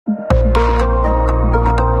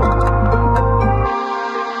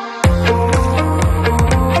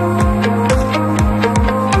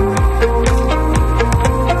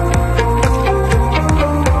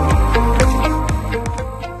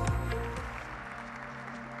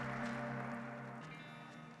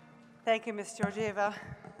Thank you, Ms. Georgieva,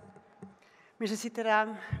 Mrs.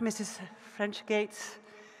 Sitaram, Mrs. French-Gates,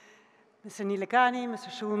 Mr. Nilekani, Mr.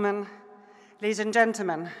 Schulman, ladies and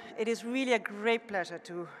gentlemen. It is really a great pleasure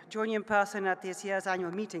to join you in person at this year's annual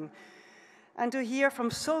meeting and to hear from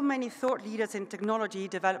so many thought leaders in technology,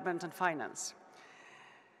 development, and finance.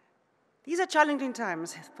 These are challenging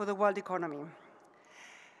times for the world economy,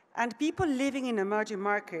 and people living in emerging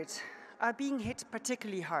markets are being hit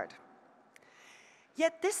particularly hard.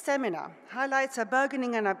 Yet this seminar highlights a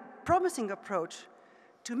bargaining and a promising approach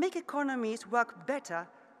to make economies work better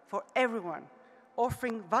for everyone,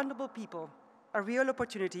 offering vulnerable people a real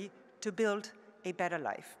opportunity to build a better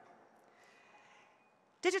life.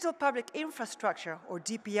 Digital public infrastructure, or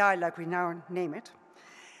DPI like we now name it,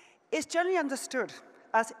 is generally understood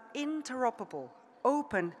as interoperable,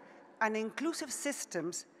 open, and inclusive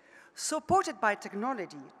systems supported by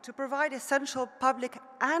technology to provide essential public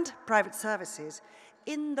and private services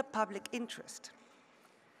in the public interest.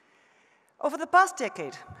 Over the past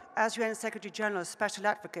decade, as UN Secretary General's Special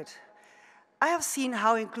Advocate, I have seen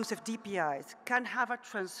how inclusive DPIs can have a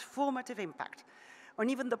transformative impact on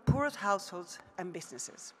even the poorest households and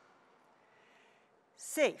businesses.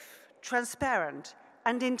 Safe, transparent,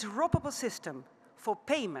 and interoperable system for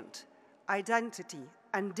payment, identity,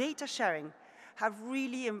 and data sharing have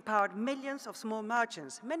really empowered millions of small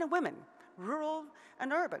merchants, men and women, rural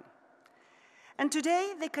and urban. And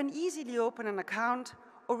today, they can easily open an account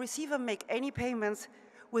or receive and make any payments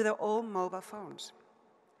with their own mobile phones.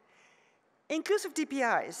 Inclusive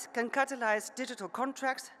DPIs can catalyze digital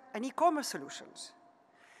contracts and e-commerce solutions.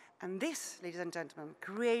 And this, ladies and gentlemen,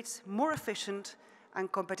 creates more efficient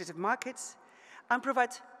and competitive markets and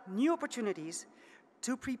provides new opportunities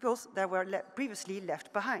to peoples that were previously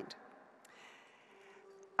left behind.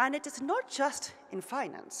 And it is not just in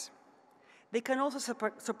finance. They can also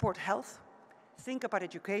support health, think about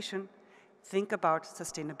education, think about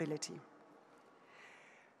sustainability.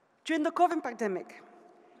 During the COVID pandemic,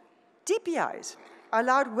 DPIs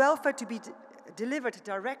allowed welfare to be delivered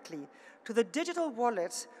directly to the digital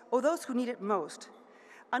wallets of those who need it most,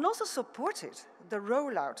 and also supported the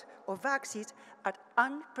rollout of vaccines at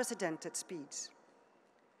unprecedented speeds.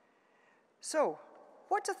 So,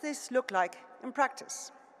 what does this look like in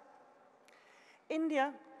practice?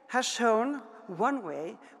 India has shown one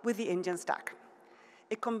way with the Indian stack.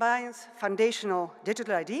 It combines foundational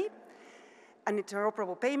digital ID, an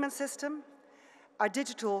interoperable payment system, a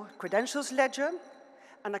digital credentials ledger,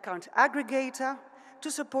 an account aggregator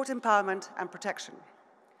to support empowerment and protection.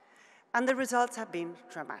 And the results have been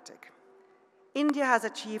dramatic. India has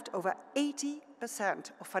achieved over 80%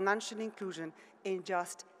 of financial inclusion in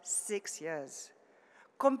just 6 years,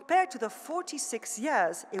 compared to the 46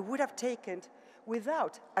 years it would have taken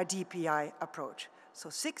without a DPI approach. So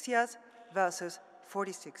 6 years versus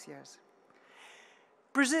 46 years.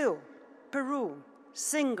 Brazil, Peru,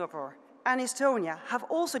 Singapore, and Estonia have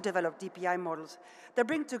also developed DPI models that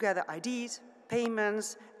bring together IDs,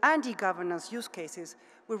 payments, and e-governance use cases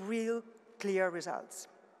with real clear results.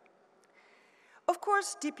 Of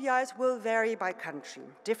course, DPIs will vary by country.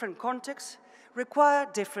 Different contexts require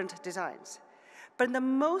different designs. But in the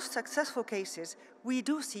most successful cases, we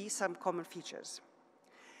do see some common features.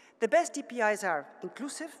 The best DPIs are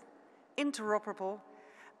inclusive, interoperable,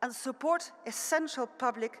 and support essential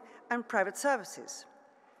public and private services.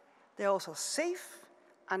 They're also safe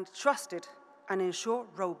and trusted and ensure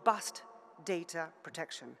robust data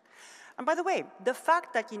protection. And by the way, the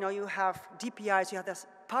fact that you have DPIs, you have this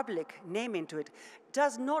public name into it,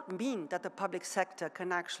 does not mean that the public sector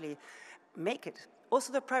can actually make it.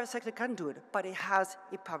 Also, the private sector can do it, but it has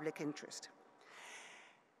a public interest.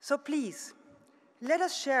 So please, let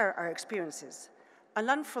us share our experiences and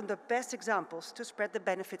learn from the best examples to spread the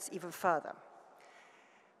benefits even further.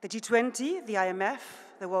 The G20, the IMF,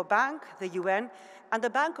 the World Bank, the UN, and the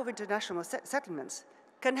Bank of International Settlements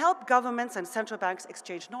can help governments and central banks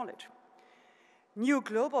exchange knowledge. New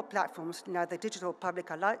global platforms, like the Digital Public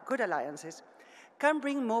Good Alliances, can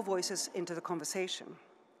bring more voices into the conversation.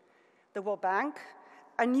 The World Bank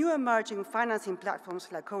and new emerging financing platforms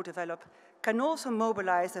like Co-Develop can also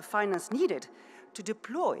mobilize the finance needed to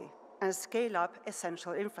deploy and scale up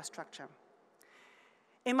essential infrastructure.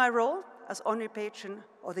 In my role as honorary patron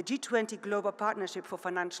of the G20 Global Partnership for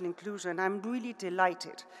Financial Inclusion, I'm really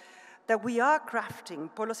delighted that we are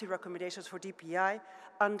crafting policy recommendations for DPI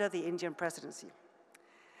under the Indian presidency.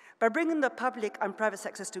 By bringing the public and private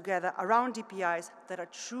sectors together around DPIs that are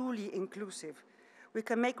truly inclusive, we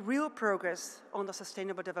can make real progress on the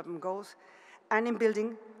Sustainable Development Goals and in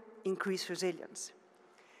building increased resilience.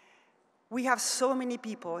 We have so many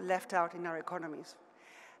people left out in our economies.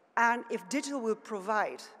 And if digital will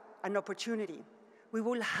provide an opportunity. We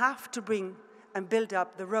will have to bring and build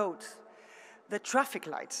up the roads, the traffic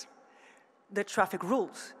lights, the traffic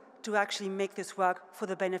rules to actually make this work for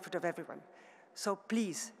the benefit of everyone. So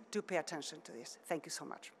please do pay attention to this. Thank you so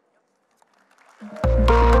much.